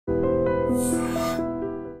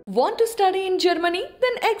Want to study in Germany?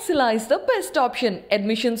 Then Excella is the best option.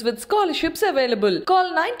 Admissions with scholarships available. Call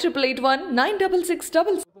 9881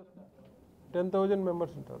 96666. 10,000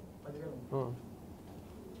 members ఉంటారు.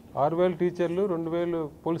 6,000 టీచర్లు, 2,000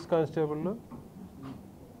 police కానిస్టేబుల్లు,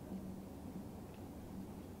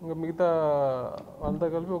 ఇంకా మిగతా అంతా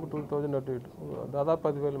కలిపి ఒక 2,000 అటు ఇటు దాదాపు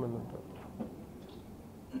 10,000 మంది ఉంటారు.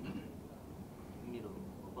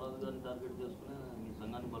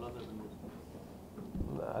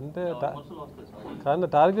 అంటే కానీ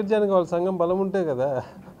టార్గెట్ చేయడానికి వాళ్ళ సంఘం బలం ఉంటే కదా,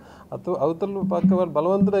 అవతల పక్క వాళ్ళు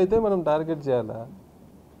బలవంతుడు అయితే మనం టార్గెట్ చేయాలా?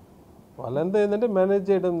 వాళ్ళంతా ఏంటంటే మేనేజ్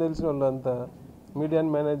చేయడం తెలిసిన వాళ్ళు, అంతా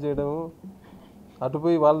మీడియాని మేనేజ్ చేయడము,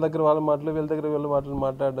 అటుపోయి వాళ్ళ దగ్గర వాళ్ళ మాటలు వీళ్ళ దగ్గర వీళ్ళ మాటలు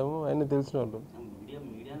మాట్లాడడము అన్నీ తెలిసిన వాళ్ళు.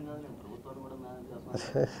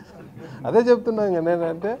 అదే చెప్తున్నాను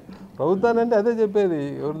నేనంటే, ప్రభుత్వాన్ని అంటే అదే చెప్పేది.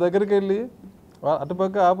 ఎవరి దగ్గరికి వెళ్ళి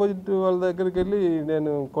అటుపక్క ఆపోజిట్ వాళ్ళ దగ్గరికి వెళ్ళి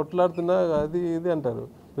నేను కొట్లాడుతున్నా అది ఇది అంటారు.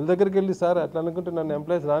 వీళ్ళ దగ్గరికి వెళ్ళి సార్ అట్లా అనుకుంటే నన్ను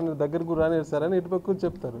ఎంప్లాయీస్ దగ్గరకు రానిరు సార్ అని ఇటుపక్క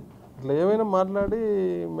చెప్తారు. అట్లా ఏమైనా మాట్లాడి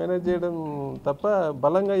మేనేజ్ చేయడం తప్ప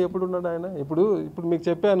బలంగా ఎప్పుడు ఉన్నాడు ఆయన? ఇప్పుడు మీకు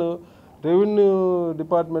చెప్పాను, రెవెన్యూ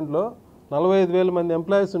డిపార్ట్మెంట్లో 45,000 మంది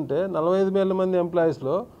ఎంప్లాయీస్ ఉంటే 45,000 మంది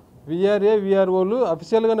ఎంప్లాయీస్లో విఆర్ఏ విఆర్ఓలు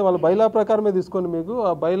అఫీషియల్గానే వాళ్ళ బైలా ప్రకారమే తీసుకోండి, మీకు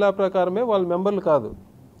ఆ బైలా ప్రకారమే వాళ్ళ మెంబర్లు కాదు.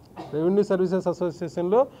 రెవెన్యూ సర్వీసెస్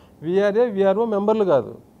అసోసియేషన్లో విఆర్ఏ విఆర్ఓ మెంబర్లు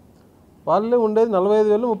కాదు, వాళ్ళే ఉండేది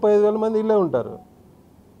 45,000 35,000 మంది ఇల్లే ఉంటారు.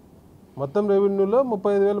 మొత్తం రెవెన్యూలో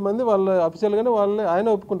 35,000 మంది వాళ్ళ అఫీషియల్గానే వాళ్ళే ఆయన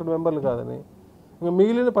ఒప్పుకుంటారు మెంబర్లు కాదని. ఇంకా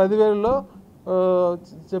మిగిలిన 10,000లో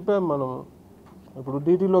చెప్పాము మనము. ఇప్పుడు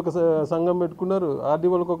డీటీలో ఒక సంఘం పెట్టుకున్నారు,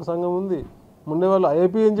 ఆర్డీఓలకు ఒక సంఘం ఉంది, ముందే వాళ్ళు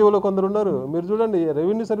ఏపీఎన్జిఓలో కొందరు ఉన్నారు. మీరు చూడండి,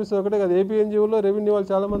 రెవెన్యూ సర్వీస్ ఒకటే కాదు, ఏపీఎన్జిఓలో రెవెన్యూ వాళ్ళు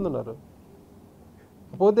చాలామంది ఉన్నారు.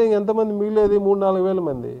 పోతే ఇంకెంతమంది మిగిలేది? 3-4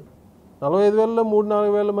 మంది. 45,000లో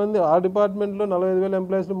 3-4 మంది ఆ డిపార్ట్మెంట్లో 45,000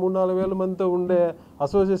 ఎంప్లాయీస్లో 3-4 మందితో ఉండే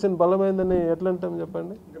అసోసియేషన్ బలమైందని ఎట్లా అంటాం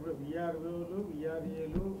చెప్పండి?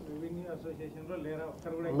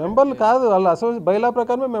 మెంబర్లు కాదు వాళ్ళు, బైలా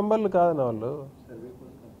ప్రకారమే మెంబర్లు కాదని వాళ్ళు,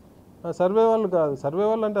 సర్వే వాళ్ళు కాదు. సర్వే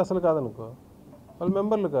వాళ్ళు అంటే అసలు కాదనుకో, వాళ్ళు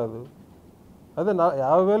మెంబర్లు కాదు. అదే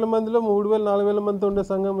 50,000 మందిలో 3,000-4,000 మందితో ఉండే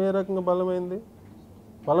సంఘం ఏ రకంగా బలమైంది?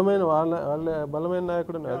 బలమైన వాళ్ళే బలమైన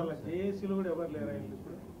నాయకుడు.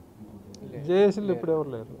 జేఏసీలు ఇప్పుడు ఎవరు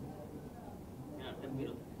లేరు.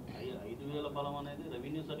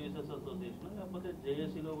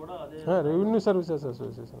 రెవెన్యూ సర్వీసెస్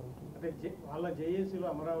అసోసియేషన్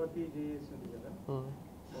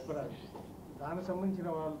దానికి సంబంధించిన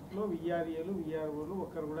వాళ్ళలో విఆర్ఏలు విఆర్ఓలు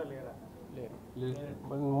ఒక్కరు కూడా లేరా?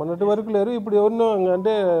 మొన్నటి వరకు లేరు. ఇప్పుడు ఎవరినో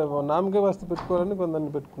అంటే నామకే వస్తు పెట్టుకోవాలని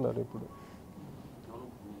కొందరిని పెట్టుకున్నారు. ఇప్పుడు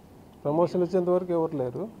ప్రమోషన్ వచ్చేంత వరకు ఎవరు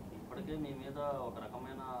లేరు. ఇప్పటికే మీ మీద ఒక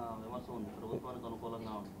రకమైన విమర్శ ఉంది, ప్రభుత్వానికి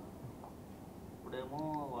అనుకూలంగా ఉంటుంది. ఇప్పుడేమో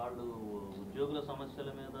వాళ్ళు ఉద్యోగుల సమస్యల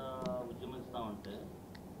మీద ఉద్యమిస్తామంటే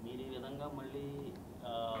మీరు ఈ విధంగా మళ్ళీ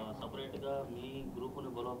సపరేట్గా మీ గ్రూపుని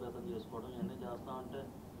బలోపేతం చేసుకోవడం ఇవన్నీ చేస్తామంటే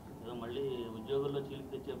ఏదో మళ్ళీ ఉద్యోగుల్లో చీలికి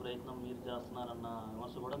తెచ్చే ప్రయత్నం మీరు చేస్తున్నారన్న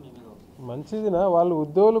విమర్శ కూడా మీ మీద. మంచిదినా, వాళ్ళు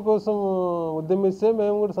ఉద్యోగుల కోసం ఉద్యమిస్తే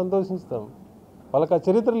మేము కూడా సంతోషిస్తాం. వాళ్ళకి ఆ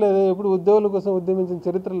చరిత్ర లేదే, ఎప్పుడు ఉద్యోగుల కోసం ఉద్యమించిన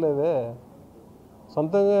చరిత్ర లేదే.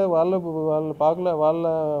 సొంతంగా వాళ్ళ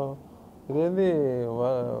ఇదేంది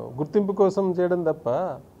గుర్తింపు కోసం చేయడం తప్ప.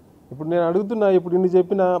 ఇప్పుడు నేను అడుగుతున్నా, ఇప్పుడు ఇన్ని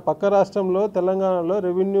చెప్పిన పక్క రాష్ట్రంలో తెలంగాణలో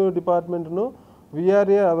రెవెన్యూ డిపార్ట్మెంట్ను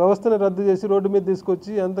విఆర్ఏ వ్యవస్థను రద్దు చేసి రోడ్డు మీద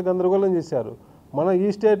తీసుకొచ్చి ఎంత గందరగోళం చేశారు. మన ఈ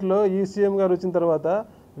స్టేట్లో ఈ సీఎం గారు వచ్చిన తర్వాత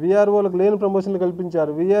విఆర్ఓలకు లేని ప్రమోషన్లు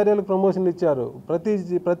కల్పించారు, విఆర్ఏలకు ప్రమోషన్లు ఇచ్చారు.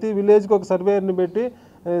 ప్రతి విలేజ్కి ఒక సర్వేయర్ని పెట్టి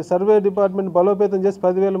సర్వే డిపార్ట్మెంట్ బలోపేతం చేసి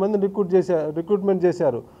 10,000 మంది రిక్రూట్మెంట్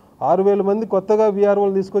చేశారు. 6,000 మంది కొత్తగా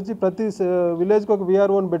విఆర్ఓలు తీసుకొచ్చి ప్రతి విలేజ్కి ఒక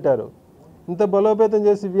విఆర్ఓని పెట్టారు. ఇంత బలోపేతం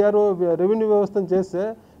చేసి విఆర్ఓ రెవెన్యూ వ్యవస్థను చేస్తే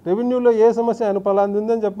రెవెన్యూలో ఏ సమస్య ఆయన పలాంది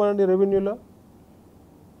ఉందని చెప్పండి. రెవెన్యూలో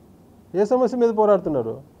ఏ సమస్య మీద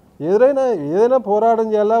పోరాడుతున్నారు? ఏదైనా పోరాటం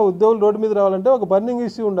చేయాలా, ఉద్యోగులు రోడ్డు మీద రావాలంటే ఒక బర్నింగ్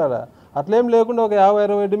ఇష్యూ ఉండాలా. అట్లేం లేకుండా ఒక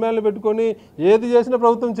 50-60 డిమాండ్లు పెట్టుకొని ఏది చేసినా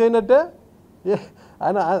ప్రభుత్వం చేయనట్టే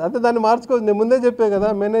ఆయన అంటే దాన్ని మార్చుకోవచ్చు. నేను ముందే చెప్పే కదా,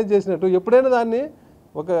 మేనేజ్ చేసినట్టు. ఎప్పుడైనా దాన్ని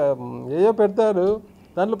ఒక ఏయో పెడతారు,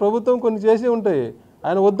 దాంట్లో ప్రభుత్వం కొన్ని చేసి ఉంటాయి.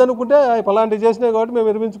 ఆయన వద్దనుకుంటే పలాంటివి చేసినాయి కాబట్టి మేము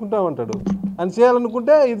నిర్మించుకుంటామంటాడు. ఆయన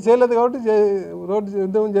చేయాలనుకుంటే ఇది చేయలేదు కాబట్టి రోడ్డు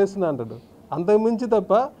ఉద్యమం చేస్తున్నా అంటాడు. అంతకుమించి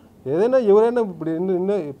తప్ప ఏదైనా ఎవరైనా ఇప్పుడు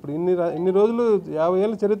ఇన్ని రోజులు 50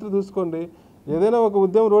 ఏళ్ళ చరిత్ర చూసుకోండి. ఏదైనా ఒక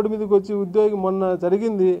ఉద్యమం రోడ్డు మీదకి వచ్చి ఉద్యోగి మొన్న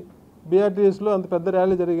జరిగింది బీఆర్టీఎస్లో అంత పెద్ద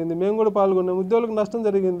ర్యాలీ జరిగింది, మేము కూడా పాల్గొన్నాం. ఉద్యోగులకు నష్టం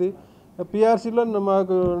జరిగింది, పిఆర్సీలో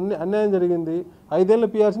మాకు అన్యాయం జరిగింది. 5 ఏళ్ళ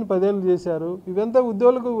పిఆర్సీని 10 ఏళ్ళు చేశారు. ఇదంతా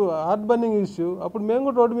ఉద్యోగులకు హార్ట్ బర్నింగ్ ఇష్యూ. అప్పుడు మేము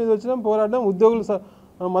కూడా రోడ్డు మీద వచ్చినాం, పోరాడినాం, ఉద్యోగులు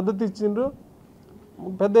మద్దతు ఇచ్చిండ్రు,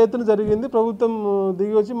 పెద్ద ఎత్తున జరిగింది. ప్రభుత్వం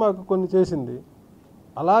దిగి వచ్చి మాకు కొన్ని చేసింది.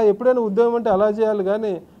 అలా ఎప్పుడైనా ఉద్యోగం అంటే అలా చేయాలి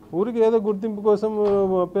కానీ ఊరికి ఏదో గుర్తింపు కోసం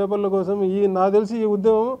పేపర్ల కోసం నాకు తెలిసి ఈ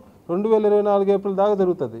ఉద్యమం 2024 ఏప్రిల్ దాకా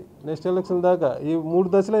జరుగుతుంది, నెక్స్ట్ ఎలక్షన్ దాకా. ఈ 3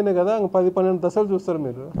 దశలు అయినాయి కదా, 10-12 దశలు చూస్తారు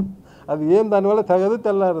మీరు. అది ఏం దానివల్ల తెగదు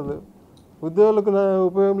తెల్లారదు. ఉద్యోగులకు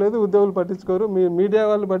ఉపయోగం లేదు, ఉద్యోగులు పట్టించుకోరు. మీడియా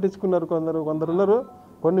వాళ్ళు పట్టించుకున్నారు, కొందరు ఉన్నారు.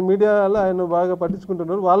 కొన్ని మీడియా వాళ్ళు ఆయన బాగా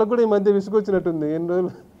పట్టించుకుంటున్నారు. వాళ్ళకు కూడా ఈ మధ్య విసుగొచ్చినట్టుంది. ఎన్ని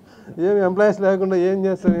రోజులు ఏం ఎంప్లాయీస్ లేకుండా ఏం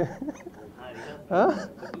చేస్తాయి.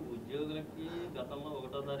 ఉద్యోగులకి గతంలో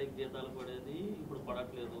 1వ తారీఖు జీతాలు పడేది ఇప్పుడు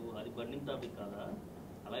పడట్లేదు, అది బర్నింగ్ టాపిక్ కాదా?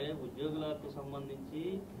 అలాగే ఉద్యోగులకు సంబంధించి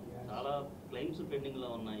చాలా క్లెయిమ్స్ పెండింగ్లో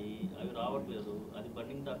ఉన్నాయి, అవి రావట్లేదు, అది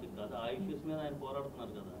బర్నింగ్ టాపిక్ కాదా? ఆ ఇష్యూస్ మీద ఆయన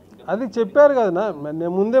పోరాడుతున్నారు కదా. అది చెప్పారు కదా,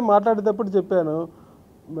 నేను ముందే మాట్లాడేటప్పుడు చెప్పాను.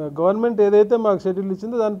 గవర్నమెంట్ ఏదైతే మాకు షెడ్యూల్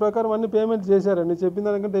ఇచ్చిందో దాని ప్రకారం అన్ని పేమెంట్ చేశారండి. చెప్పిన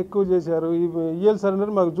దానికంటే ఎక్కువ చేశారు. ఈ ఈఎల్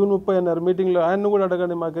సరెండర్ మాకు జూన్ 30 అన్నారు మీటింగ్లో. ఆయన్ని కూడా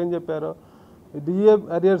అడగండి మాకేం చెప్పారు. డిఏ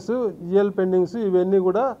అరియర్స్, ఈఎల్ పెండింగ్స్ ఇవన్నీ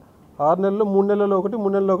కూడా 6 నెలలు, 3 నెలల్లో ఒకటి,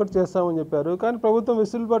 3 నెలల్లో ఒకటి చేస్తామని చెప్పారు. కానీ ప్రభుత్వం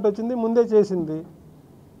వెసులుబాటు వచ్చింది, ముందే చేసింది.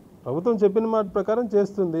 ప్రభుత్వం చెప్పిన మాట ప్రకారం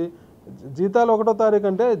చేస్తుంది. జీతాలు 1వ తారీఖు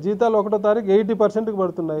అంటే జీతాలు 1వ తారీఖు 80%కి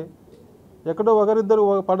పడుతున్నాయి. ఎక్కడో ఒకరిద్దరు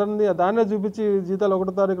పడని దాన్నే చూపించి జీతాలు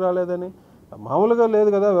 1వ తారీఖు రాలేదని మామూలుగా లేదు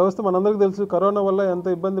కదా వ్యవస్థ. మనందరికీ తెలుసు కరోనా వల్ల ఎంత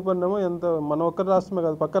ఇబ్బంది పడినామో. మన ఒక్క రాష్ట్రమే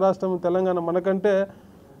కాదు, పక్క రాష్ట్రం తెలంగాణ మనకంటే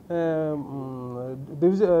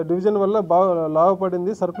డివిజన్ వల్ల బాగా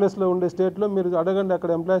లాభపడింది. సర్ప్లస్లో ఉండే స్టేట్లో మీరు అడగండి,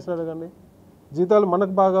 అక్కడ ఎంప్లాయీస్ని అడగండి. జీతాలు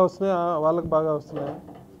మనకు బాగా వస్తున్నాయి, వాళ్ళకి బాగా వస్తున్నాయి.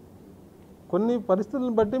 కొన్ని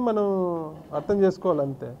పరిస్థితులను బట్టి మనం అర్థం చేసుకోవాలి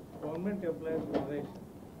అంతే. గవర్నమెంట్ ఎంప్లాయీస్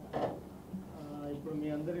ఇప్పుడు మీ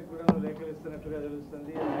అందరికి కూడా లేఖలు ఇస్తున్నట్టుగా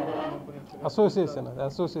తెలుస్తుంది. అసోసియేషన్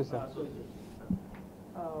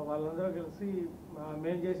వాళ్ళందరూ కలిసి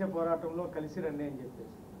మేము చేసే పోరాటంలో కలిసి రండి అని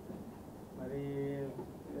చెప్పేసి మరి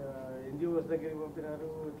ఎన్జిఓస్ దగ్గరికి పంపినారు,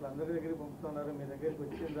 ఇట్లా అందరి దగ్గరికి పంపుతున్నారు. మీ దగ్గరికి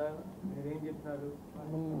వచ్చిందా? మీరేం చెప్పినారు?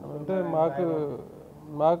 అంటే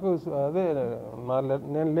మాకు అదే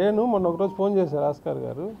నేను లేను. మొన్న ఒకరోజు ఫోన్ చేశారు ఆస్కార్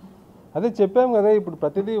గారు. అదే చెప్పాము కదా, ఇప్పుడు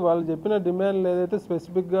ప్రతిదీ వాళ్ళు చెప్పిన డిమాండ్లు ఏదైతే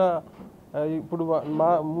స్పెసిఫిక్గా ఇప్పుడు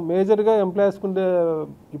మేజర్గా ఎంప్లాయీస్కి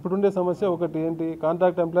ఇప్పుడుండే సమస్య ఒకటి ఏంటి,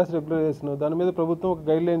 కాంట్రాక్ట్ ఎంప్లాయీస్ రెగ్యులరైజేషన్. దాని మీద ప్రభుత్వం ఒక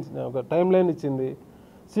గైడ్లైన్స్, ఒక టైం లైన్ ఇచ్చింది.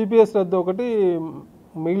 సిపిఎస్ రద్దు ఒకటి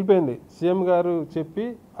మిగిలిపోయింది. సీఎం గారు చెప్పి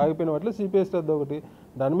ఆగిపోయిన వాటిలో సిపిఎస్ రద్దు ఒకటి.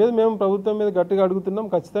 దాని మీద మేము ప్రభుత్వం మీద గట్టిగా అడుగుతున్నాం.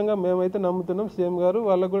 ఖచ్చితంగా మేమైతే నమ్ముతున్నాం సీఎం గారు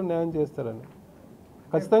వాళ్ళకు కూడా న్యాయం చేస్తారని.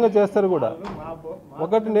 ఖచ్చితంగా చేస్తారు కూడా.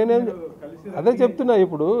 ఒకటి నేనేం అదే చెప్తున్నా,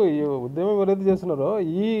 ఇప్పుడు ఈ ఉద్యమం ఎవరైతే చేస్తున్నారో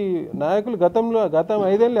ఈ నాయకులు గతం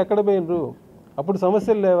 5 ఏళ్ళు ఎక్కడ పోయినరు? అప్పుడు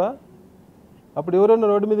సమస్యలు లేవా? అప్పుడు ఎవరైనా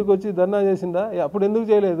రోడ్డు మీదకి వచ్చి ధర్నా చేసిందా? అప్పుడు ఎందుకు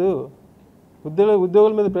చేయలేదు?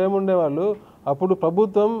 ఉద్యోగుల మీద ప్రేమ ఉండేవాళ్ళు. అప్పుడు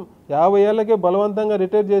ప్రభుత్వం 50 ఏళ్ళకే బలవంతంగా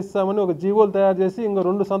రిటైర్ చేస్తామని ఒక జీవోలు తయారు చేసి ఇంకో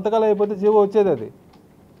 2 సంతకాలు అయిపోతే జీవో వచ్చేది. అది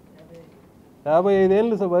 55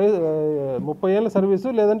 ఏళ్ళు 30 ఏళ్ళ సర్వీసు,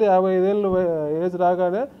 లేదంటే 55 ఏళ్ళు ఏజ్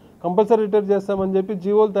రాగానే కంపల్సరీ రిటైర్ చేస్తామని చెప్పి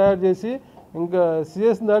జీవోలు తయారు చేసి ఇంకా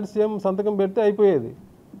సిఎస్ దాటి సీఎం సంతకం పెడితే అయిపోయేది.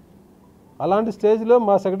 అలాంటి స్టేజ్లో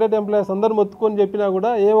మా సెక్రటరీ ఎంప్లాయీస్ అందరూ మొత్తుకొని చెప్పినా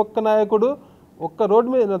కూడా ఏ ఒక్క నాయకుడు ఒక్క రోడ్డు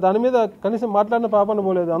మీద దాని మీద కనీసం మాట్లాడిన పాపన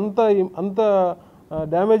పోలేదు. అంత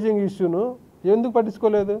డ్యామేజింగ్ ఇష్యూను ఎందుకు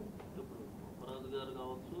పట్టించుకోలేదు?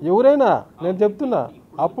 ఎవరైనా నేను చెప్తున్నా,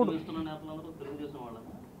 అప్పుడు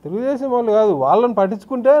తెలుగుదేశం వాళ్ళు కాదు, వాళ్ళని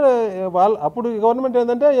పట్టించుకుంటే అప్పుడు గవర్నమెంట్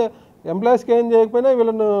ఏంటంటే ఎంప్లాయీస్కి ఏం చేయకపోయినా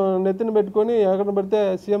వీళ్ళను నెత్తిన పెట్టుకొని ఎక్కడ పెడితే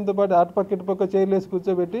సీఎంతో పాటు అటుపక్క ఇటుపక్క చైర్లు వేసి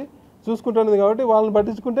కూర్చోబెట్టి చూసుకుంటున్నది. కాబట్టి వాళ్ళని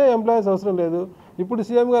పట్టించుకుంటే ఎంప్లాయీస్ అవసరం లేదు. ఇప్పుడు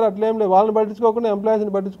సీఎం గారు అట్లేం లేదు, వాళ్ళని పట్టించుకోకుండా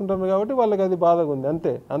ఎంప్లాయీస్ని పట్టించుకుంటున్నారు కాబట్టి వాళ్ళకి అది బాధగా ఉంది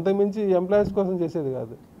అంతే. అంతకుమించి ఎంప్లాయీస్ కోసం చేసేది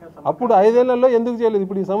కాదు. అప్పుడు 5 ఏళ్లలో ఎందుకు చేయలేదు?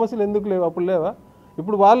 ఇప్పుడు ఈ సమస్యలు ఎందుకు లేవు? అప్పుడు లేవా?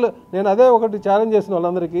 ఇప్పుడు నేను అదే ఒకటి ఛాలెంజ్ చేసిన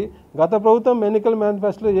వాళ్ళందరికీ, గత ప్రభుత్వం ఎన్నికల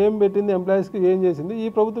మేనిఫెస్టోలో ఏం పెట్టింది, ఎంప్లాయీస్కి ఏం చేసింది, ఈ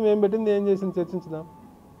ప్రభుత్వం ఏం పెట్టింది, ఏం చేసింది చర్చించుదాం.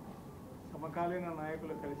 సమకాలీన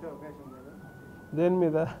నాయకులు కలిసే అవకాశం లేదా? దేని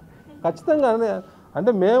మీద? ఖచ్చితంగా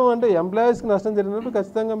అంటే మేము ఎంప్లాయీస్కి నష్టం జరిగినప్పుడు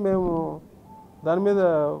ఖచ్చితంగా మేము దాని మీద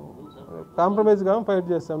కాంప్రమైజ్గా ఫైట్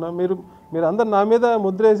చేస్తాం. మీరు అందరు నా మీద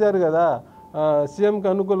ముద్ర వేశారు కదా సీఎంకి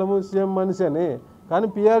అనుకూలము, సీఎం మనిషి అని. కానీ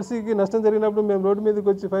పీఆర్సీకి నష్టం జరిగినప్పుడు మేము రోడ్డు మీదకి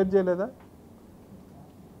వచ్చి ఫైట్ చేయలేదా?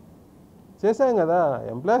 చేశాం కదా.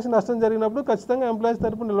 ఎంప్లాయీస్ నష్టం జరిగినప్పుడు ఖచ్చితంగా ఎంప్లాయీస్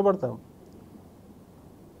తరపున నిలబడతాం.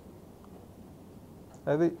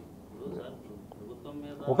 అది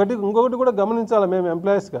ఇంకొకటి కూడా గమనించాలి మేము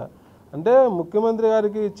ఎంప్లాయీస్గా. అంటే ముఖ్యమంత్రి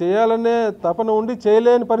గారికి చేయాలనే తపన ఉండి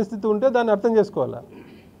చేయలేని పరిస్థితి ఉంటే దాన్ని అర్థం చేసుకోవాలి.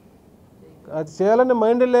 అది చేయాలనే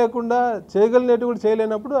మైండ్ లేకుండా చేయగలిగినట్టు కూడా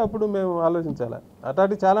చేయలేనప్పుడు అప్పుడు మేము ఆలోచించాలి.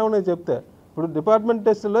 అట్లాంటివి చాలా ఉన్నాయి చెప్తే. ఇప్పుడు డిపార్ట్మెంట్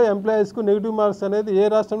టెస్టులో ఎంప్లాయీస్కు నెగిటివ్ మార్క్స్ అనేది ఏ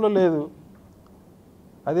రాష్ట్రంలో లేదు.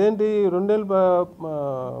 అదేంటి 2 ఏళ్ళు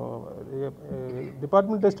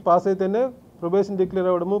డిపార్ట్మెంట్ టెస్ట్ పాస్ అయితేనే ప్రొబేషన్ డిక్లేర్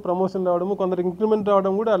అవ్వడము, ప్రమోషన్ రావడము, కొందరికి ఇంక్రిమెంట్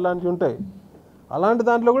రావడం కూడా అలాంటివి ఉంటాయి. అలాంటి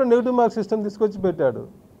దాంట్లో కూడా నెగిటివ్ మార్క్స్ సిస్టమ్ తీసుకొచ్చి పెట్టాడు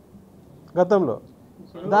గతంలో.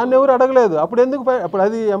 దాన్ని ఎవరు అడగలేదు. అప్పుడు ఎందుకు అప్పుడు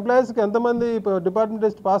అది ఎంప్లాయీస్కి ఎంతమంది డిపార్ట్మెంట్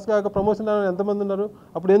టెస్ట్ పాస్ కాక ప్రమోషన్ ఎంతమంది ఉన్నారు?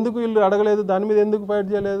 అప్పుడు ఎందుకు వీళ్ళు అడగలేదు? దాని మీద ఎందుకు ఫైట్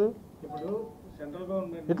చేయలేదు? ఇప్పుడు సెంట్రల్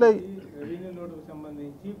గవర్నమెంట్ ఇట్లా రెవెన్యూ లోటుకు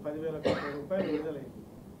సంబంధించి 10,000 కోట్ల రూపాయలు విడుదలైంది.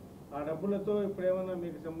 ఆ డబ్బులతో ఇప్పుడు ఏమన్నా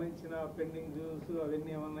మీకు సంబంధించిన పెండింగ్ డ్యూస్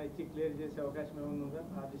అవన్నీ ఏమన్నా ఇచ్చి క్లియర్ చేసే అవకాశం ఏమన్నా ఉందా?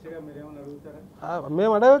 ఆ దిశగా మీరు ఏమన్నా అడుగుతారా?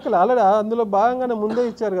 మేము అడగక్కలే, ఆల్రెడీ అందులో భాగంగానే ముందే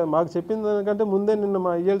ఇచ్చారు కదా. మాకు చెప్పిన దానికంటే ముందే నిన్న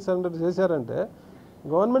మా ఈఎల్ సరెండర్ చేశారంటే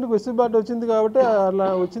గవర్నమెంట్కి వెసులుబాటు వచ్చింది కాబట్టి, అలా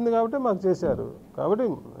వచ్చింది కాబట్టి మాకు చేశారు. కాబట్టి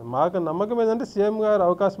మాకు నమ్మకం ఏంటంటే సీఎం గారు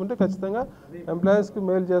అవకాశం ఉంటే ఖచ్చితంగా ఎంప్లాయీస్కి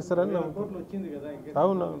మేలు చేస్తారని నమ్మకం.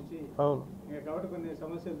 అవును అవును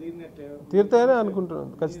తీరుతాయని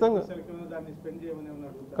అనుకుంటున్నాను. ఖచ్చితంగా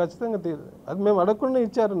ఖచ్చితంగా అది మేము అడగకుండా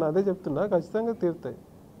ఇచ్చారు. అదే చెప్తున్నా, ఖచ్చితంగా తీరుతాయి.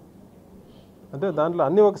 అంటే దాంట్లో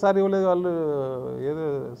అన్నీ ఒకసారి ఇవ్వలేదు, వాళ్ళు ఏదో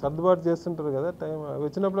సర్దుబాటు చేస్తుంటారు కదా. టైం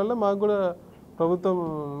వచ్చినప్పుడల్లా మాకు కూడా ప్రభుత్వం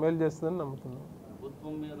మేలు చేస్తుందని నమ్ముతున్నాం.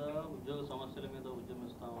 ప్రభుత్వం మీద ఉద్యోగ సమస్యల మీద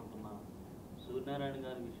ఉద్యమిస్తూ ఉంటున్న సూర్యనారాయణ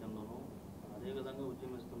గారి విషయంలోనూ, అదేవిధంగా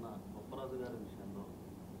ఉద్యమిస్తున్న గొప్పరాజు గారి విషయంలో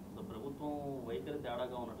ప్రభుత్వం వైఖరి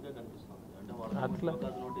తేడాగా ఉన్నట్టుగా కనిపిస్తుంది. అంటే వాళ్ళ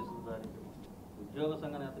నోటీసులు జారీ ఉద్యోగ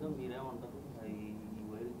సంఘ నేతగా మీరేమంటారు? ఈ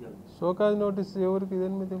వైరుధ్యాలు షోకాజ్ నోటీస్ ఎవరికి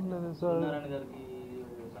ఇదేమి మీద ఇవ్వలేదు. సూర్యనారాయణ గారికి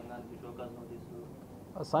సంఘానికి షోకాజ్ నోటీసు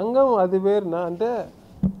సంఘం అది వేరునా? అంటే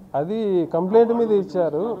అది కంప్లైంట్ మీద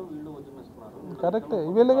ఇచ్చారు, కరెక్టే.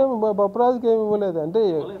 వీళ్ళకి బొప్పరాజుకి ఏమి ఇవ్వలేదు. అంటే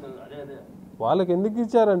వాళ్ళకి ఎందుకు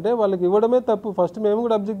ఇచ్చారంటే వాళ్ళకి ఇవ్వడమే తప్పు. ఫస్ట్ మేము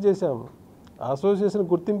కూడా అబ్జెక్ట్ చేశాము. అసోసియేషన్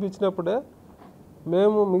గుర్తింపు ఇచ్చినప్పుడే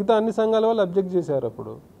మేము మిగతా అన్ని సంఘాల వాళ్ళు అబ్జెక్ట్ చేశారు.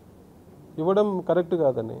 అప్పుడు ఇవ్వడం కరెక్ట్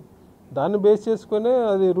కాదని దాన్ని బేస్ చేసుకునే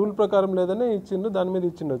అది రూల్ ప్రకారం లేదని ఇచ్చిండు, దాని మీద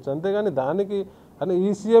ఇచ్చిండొచ్చు. అంతేగాని దానికి అని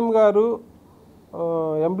ఈ సీఎం గారు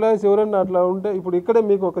ఎంప్లాయీస్ ఎవరైనా అట్లా ఉంటే, ఇప్పుడు ఇక్కడే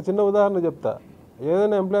మీకు ఒక చిన్న ఉదాహరణ చెప్తా.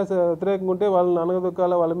 ఏదైనా ఎంప్లాయీస్ వ్యతిరేకంగా ఉంటే వాళ్ళని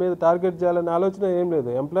అనగదొక్కాల, వాళ్ళ మీద టార్గెట్ చేయాలనే ఆలోచన ఏం లేదు.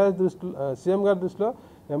 ఎంప్లాయీస్ దృష్టిలో, సీఎం గారి దృష్టిలో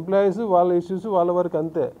ఎంప్లాయీస్ వాళ్ళ ఇష్యూస్ వాళ్ళ వరకు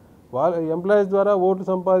అంతే. వాళ్ళ ఎంప్లాయీస్ ద్వారా ఓట్లు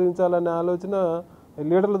సంపాదించాలనే ఆలోచన,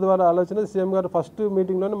 లీడర్ల ద్వారా ఆలోచన సీఎం గారు ఫస్ట్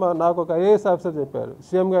మీటింగ్లోనే నాకు ఒక ఐఏఎస్ ఆఫీసర్ చెప్పారు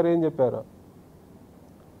సీఎం గారు ఏం చెప్పారో.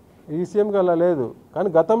 ఈ సీఎం గారు అలా లేదు, కానీ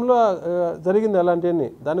గతంలో జరిగింది అలాంటివన్నీ.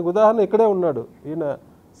 దానికి ఉదాహరణ ఇక్కడే ఉన్నాడు. ఈయన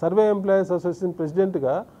సర్వే ఎంప్లాయీస్ అసోసియేషన్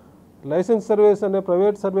ప్రెసిడెంట్గా లైసెన్స్ సర్వేస్ అనే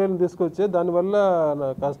ప్రైవేట్ సర్వేలను తీసుకొచ్చి దానివల్ల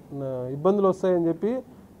ఇబ్బందులు వస్తాయని చెప్పి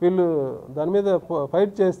వీళ్ళు దాని మీద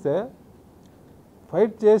ఫైట్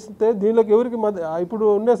చేస్తే దీనిలోకి ఎవరికి ఇప్పుడు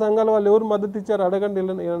ఉండే సంఘాల వాళ్ళు ఎవరు మద్దతు ఇచ్చారు అడగండి,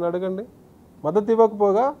 వీళ్ళని అడగండి. మద్దతు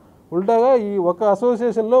ఇవ్వకపోగా ఉల్టాగా ఈ ఒక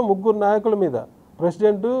అసోసియేషన్లో 3 నాయకుల మీద,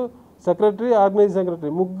 ప్రెసిడెంటు, సెక్రటరీ, ఆర్గనైజింగ్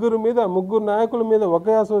సెక్రటరీ, ముగ్గురు నాయకుల మీద,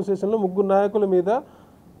 ఒకే అసోసియేషన్లో 3 నాయకుల మీద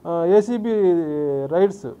ఏసీబీ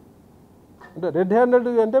రైడ్స్. అంటే రెడ్ హ్యాండెడ్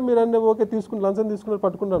అంటే మీరు అన్నీ ఓకే తీసుకుని లంచం తీసుకుని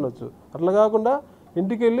పట్టుకుని అనొచ్చు. అట్లా కాకుండా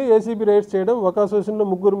ఇంటికి వెళ్ళి ఏసీబీ రైడ్స్ చేయడం ఒక అసోసియేషన్లో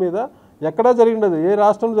 3 మీద ఎక్కడా జరిగినది, ఏ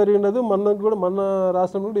రాష్ట్రంలో జరిగినది, మన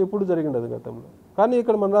రాష్ట్రంలో కూడా ఎప్పుడు జరిగినది గతంలో. కానీ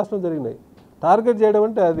ఇక్కడ మన రాష్ట్రంలో జరిగినాయి. టార్గెట్ చేయడం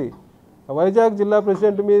అంటే అది. వైజాగ్ జిల్లా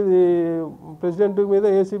ప్రెసిడెంట్ మీద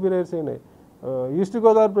ఏసీబీ రైడ్స్ అయినాయి, ఈస్ట్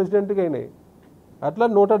గోదావరి ప్రెసిడెంట్కి అయినాయి. అట్లా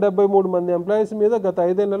 173 మంది ఎంప్లాయీస్ మీద గత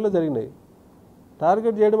 5 నెలల్లో జరిగినాయి.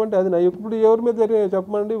 టార్గెట్ చేయడం అంటే అది. ఇప్పుడు ఎవరి మీద జరిగినాయి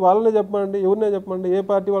చెప్పమండి, వాళ్ళనే చెప్పమండి, ఎవరినే చెప్పమండి, ఏ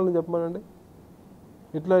పార్టీ వాళ్ళని చెప్పమనండి.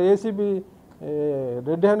 ఇట్లా ఏసీబీ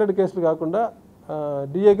రెడ్ హ్యాండెడ్ కేసులు కాకుండా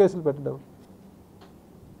డిఏ కేసులు పెట్టడం.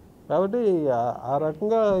 కాబట్టి ఆ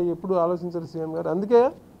రకంగా ఎప్పుడు ఆలోచించారు సీఎం గారు. అందుకే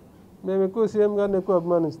మేము ఎక్కువ సీఎం గారిని ఎక్కువ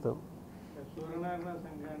అభిమానిస్తాం. సూర్యనారాయణ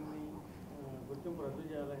సంఘాన్ని గుర్తింపు రద్దు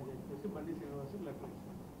చేయాలని చెప్పేసి బండి శ్రీనివాసు లెటర్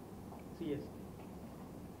సిఎస్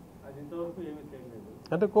అది ఇంతవరకు ఏమీ తెలియలేదు.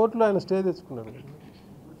 అంటే కోర్టులో ఆయన స్టే తెచ్చుకున్నాడు.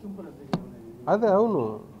 గుర్తింపు రద్దు చేయాలనేది అదే అవును,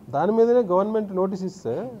 దాని మీదనే గవర్నమెంట్ నోటీస్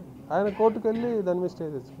ఇస్తే ఆయన కోర్టుకు వెళ్ళి దాని మీద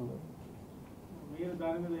స్టే తెచ్చుకున్నారు. మీరు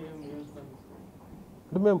దాని మీద ఏం స్పందిస్తారు?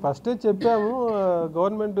 అంటే మేము ఫస్టే చెప్పాము,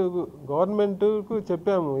 గవర్నమెంట్కు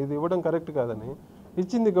చెప్పాము ఇది ఇవ్వడం కరెక్ట్ కాదని.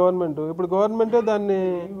 ఇచ్చింది గవర్నమెంట్. ఇప్పుడు గవర్నమెంటే దాన్ని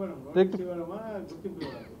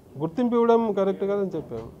గుర్తింపు ఇవ్వడం కరెక్ట్ కాదని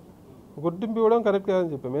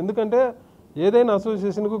చెప్పాము. ఎందుకంటే ఏదైనా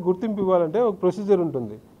అసోసియేషన్కు గుర్తింపు ఇవ్వాలంటే ఒక ప్రొసీజర్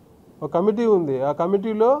ఉంటుంది, ఒక కమిటీ ఉంది. ఆ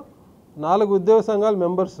కమిటీలో 4 ఉద్యోగ సంఘాల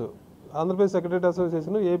members, Andhra Pradesh secretary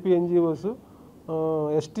association, AP NGOs,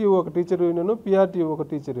 STU ఒక టీచర్ యూనియన్, పిఆర్టీయూ ఒక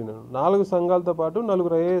టీచర్ యూనియన్, 4 సంఘాలతో పాటు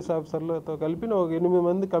 4 ఐఏఎస్ ఆఫీసర్లతో కలిపి ఒక 8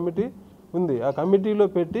 మంది కమిటీ ఉంది. ఆ కమిటీలో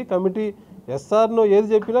పెట్టి కమిటీ ఎస్ఆర్నో ఏది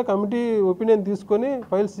చెప్పినా కమిటీ ఒపీనియన్ తీసుకొని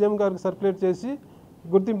ఫైల్ సీఎం గారికి సర్క్యులేట్ చేసి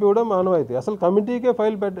గుర్తింపు ఇవ్వడం ఆనవాయితీ. అసలు కమిటీకే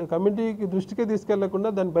ఫైల్ కమిటీకి దృష్టికే తీసుకెళ్లకుండా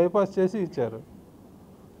దాన్ని బైపాస్ చేసి ఇచ్చారు.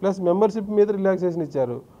 ప్లస్ మెంబర్షిప్ మీద రిలాక్సేషన్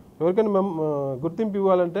ఇచ్చారు. ఎవరికైనా గుర్తింపు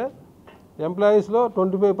ఇవ్వాలంటే ఎంప్లాయీస్లో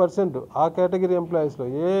 25% ఆ కేటగిరీ ఎంప్లాయీస్లో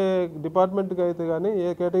ఏ డిపార్ట్మెంట్కి అయితే కానీ ఏ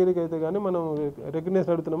కేటగిరీకి అయితే కానీ మనం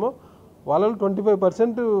రికగ్నేషన్ అడుగుతున్నామో వాళ్ళలో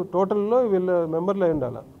 25% టోటల్లో వీళ్ళ మెంబర్లు అయి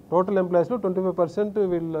ఉండాలి. టోటల్ ఎంప్లాయీస్లో 25%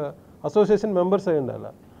 వీళ్ళ అసోసియేషన్ మెంబర్స్ అయి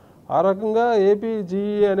ఉండాలి. ఆ రకంగా ఏపీ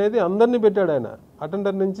జీఈ అనేది అందరినీ పెట్టాడు ఆయన,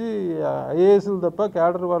 అటెండర్ నుంచి ఐఏఎస్లు తప్ప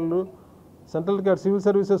క్యాడర్ వాళ్ళు, సెంట్రల్ క్యాడర్ సివిల్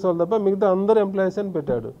సర్వీసెస్ వాళ్ళు తప్ప మిగతా అందరు ఎంప్లాయీస్ అని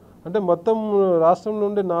పెట్టాడు. అంటే మొత్తం రాష్ట్రం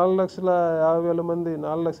నుండి 4,50,000 మంది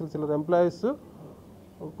 4 లక్షల చిల్లర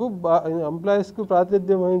ఎంప్లాయీస్కు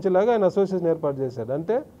ప్రాతినిధ్యం వహించేలాగా ఆయన అసోసియేషన్ ఏర్పాటు చేశాడు.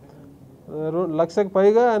 అంటే 1,00,000కు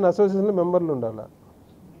పైగా ఆయన అసోసియేషన్లో మెంబర్లు ఉండాలి.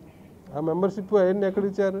 ఆ మెంబర్షిప్ అవన్నీ ఎక్కడ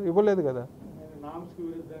ఇచ్చారు? ఇవ్వలేదు కదా.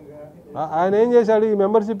 ఆయన ఏం చేశాడు? ఈ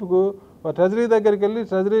మెంబర్షిప్కు ట్రెజరీ దగ్గరికి వెళ్ళి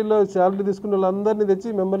ట్రెజరీలో శాలరీ తీసుకున్న వాళ్ళందరినీ తెచ్చి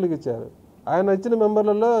మెంబర్లకు ఇచ్చారు. ఆయన ఇచ్చిన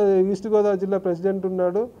మెంబర్లలో ఈస్ట్ గోదావరి జిల్లా ప్రెసిడెంట్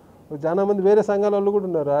ఉన్నాడు, చాలా మంది వేరే సంఘాల వాళ్ళు కూడా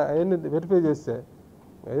ఉన్నారు. అవన్నీ వెరిఫై చేస్తే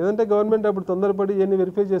ఏదంటే గవర్నమెంట్ అప్పుడు తొందరపడి ఇవన్నీ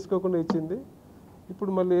వెరిఫై చేసుకోకుండా ఇచ్చింది.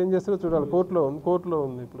 ఇప్పుడు మళ్ళీ ఏం చేస్తారో చూడాలి. కోర్టులో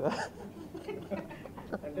ఉంది ఇప్పుడు.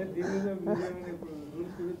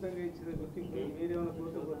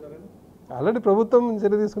 ఆల్రెడీ ప్రభుత్వం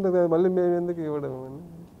చర్య తీసుకుంటుంది కదా, మళ్ళీ మేము ఎందుకు ఇవ్వడం అని.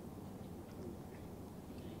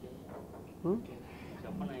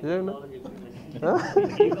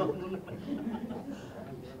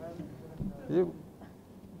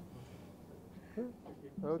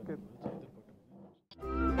 ఓకే.